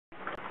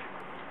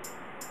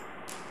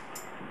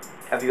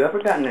Have you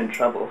ever gotten in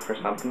trouble for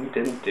something you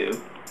didn't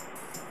do?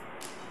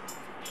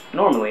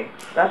 Normally,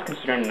 that's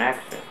considered an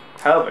accident.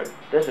 However,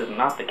 this is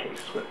not the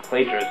case with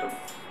plagiarism.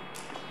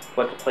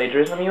 What's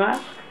plagiarism, you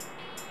ask?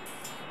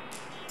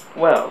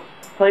 Well,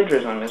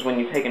 plagiarism is when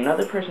you take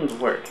another person's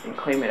work and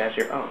claim it as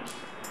your own.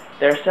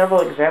 There are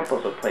several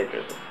examples of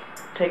plagiarism.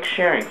 Take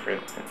sharing, for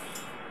instance.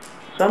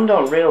 Some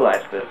don't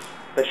realize this,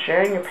 but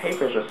sharing your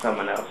papers with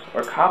someone else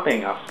or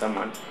copying off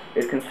someone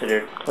is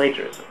considered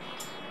plagiarism.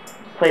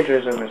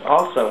 Plagiarism is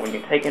also when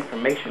you take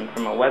information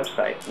from a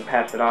website and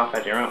pass it off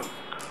as your own.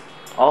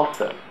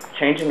 Also,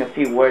 changing a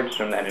few words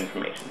from that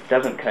information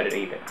doesn't cut it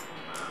either.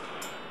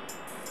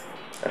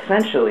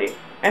 Essentially,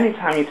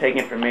 anytime you take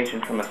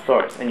information from a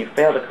source and you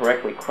fail to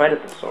correctly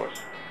credit the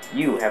source,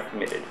 you have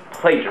committed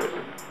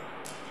plagiarism.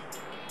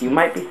 You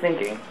might be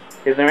thinking,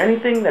 is there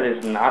anything that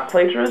is not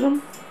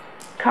plagiarism?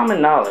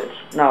 Common knowledge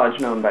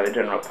known by the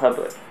general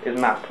public, is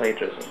not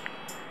plagiarism.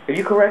 If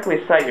you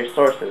correctly cite your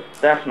sources,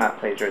 that's not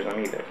plagiarism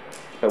either,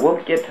 but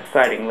we'll get to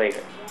citing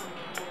later.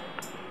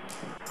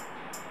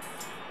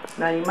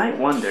 Now you might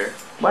wonder,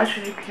 why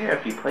should you care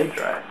if you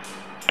plagiarize?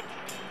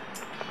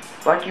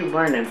 Like you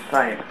learned in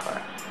science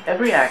class,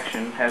 every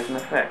action has an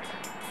effect.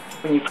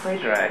 When you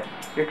plagiarize,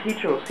 your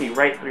teacher will see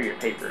right through your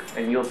paper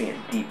and you'll be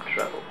in deep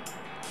trouble.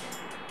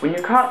 When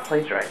you're caught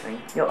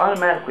plagiarizing, you'll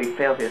automatically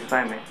fail the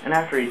assignment and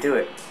have to redo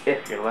it,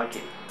 if you're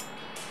lucky.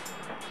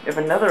 If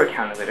another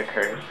account of it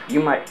occurs,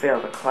 you might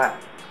fail the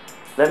class.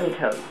 Let me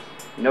tell you,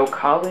 no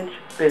college,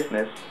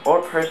 business,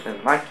 or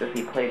person likes to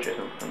see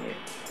plagiarism from you.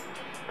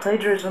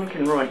 Plagiarism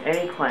can ruin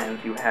any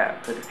plans you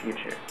have for the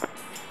future.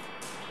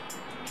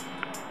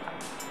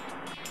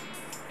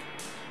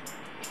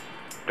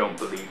 Don't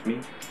believe me?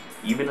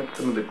 Even at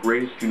some of the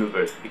greatest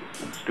universities,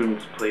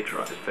 students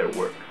plagiarize their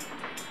work.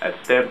 At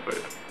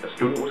Stanford, a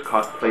student was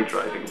caught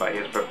plagiarizing by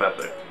his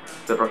professor.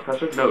 The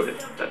professor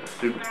noticed that the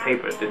student's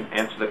paper didn't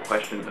answer the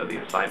question of the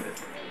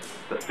assignment.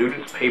 The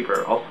student's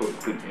paper also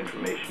included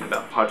information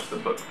about parts of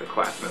the book the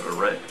class never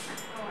read.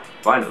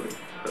 Finally,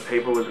 the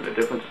paper was in a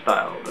different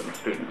style than the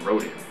student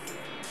wrote in.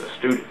 The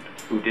student,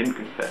 who didn't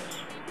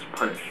confess, was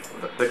punished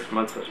with a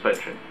 6-month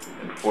suspension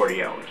and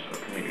 40 hours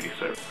of community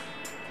service.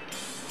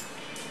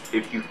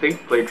 If you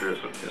think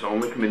plagiarism is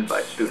only committed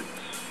by students,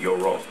 you're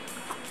wrong.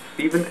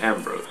 Stephen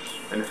Ambrose,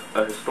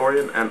 a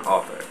historian and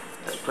author,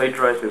 has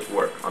plagiarized his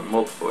work on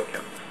multiple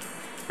accounts.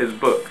 His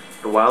book,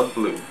 The Wild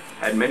Blue,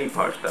 had many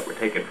parts that were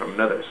taken from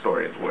another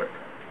historian's work,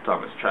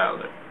 Thomas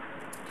Childer.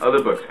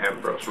 Other books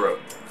Ambrose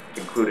wrote,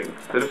 including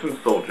Citizen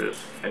Soldiers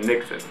and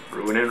Nixon,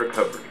 Ruin and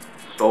Recovery,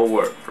 stole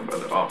work from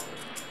other authors.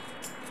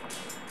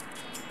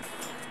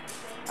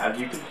 As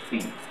you can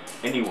see,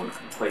 anyone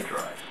can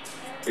plagiarize.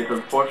 It's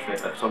unfortunate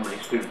that so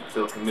many students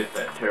still commit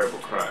that terrible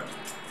crime.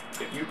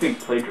 If you think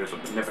plagiarism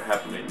has never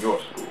happened in your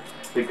school,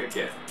 think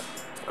again.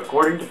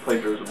 According to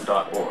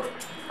plagiarism.org,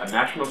 a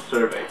national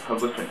survey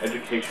published in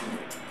Education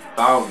Week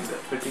found that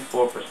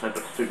 54%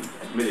 of students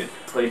admitted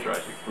to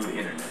plagiarizing from the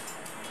internet.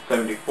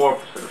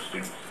 74% of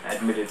students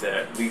admitted that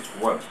at least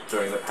once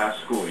during the past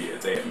school year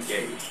they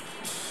engaged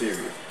in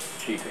serious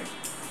cheating.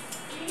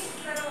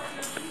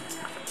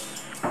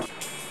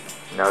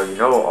 Now you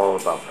know all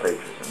about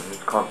plagiarism and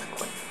its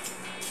consequences,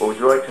 but would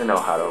you like to know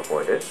how to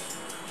avoid it?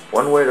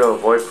 One way to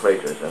avoid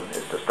plagiarism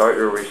is to start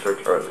your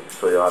research early,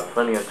 so you'll have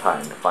plenty of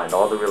time to find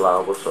all the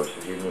reliable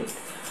sources you need,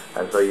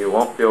 and so you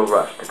won't feel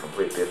rushed to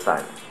complete the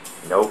assignment.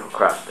 No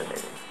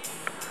procrastinating.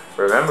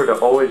 Remember to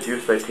always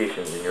use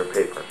citations in your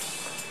paper.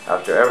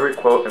 After every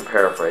quote and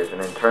paraphrase, an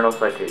internal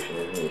citation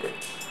is needed.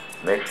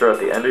 Make sure at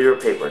the end of your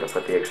paper to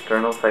put the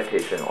external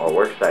citation or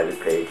works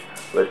cited page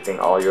listing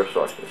all your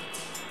sources.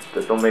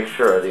 This will make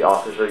sure the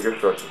authors of your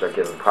sources are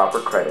given proper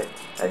credit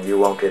and you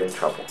won't get in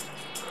trouble.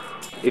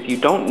 If you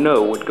don't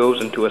know what goes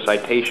into a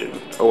citation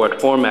or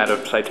what format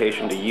of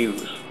citation to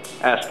use,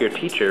 ask your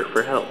teacher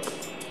for help.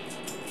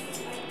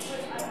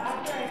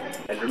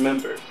 And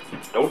remember,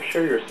 don't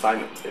share your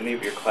assignment with any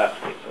of your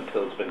classmates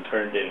until it's been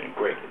turned in and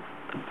graded.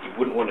 You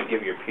wouldn't want to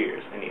give your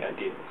peers any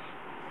ideas.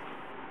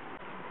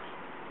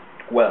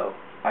 Well,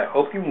 I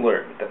hope you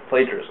learned that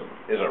plagiarism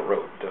is a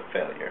road to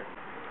failure.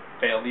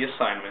 Fail the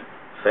assignment.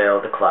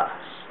 Fail the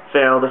class.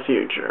 Fail the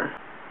future.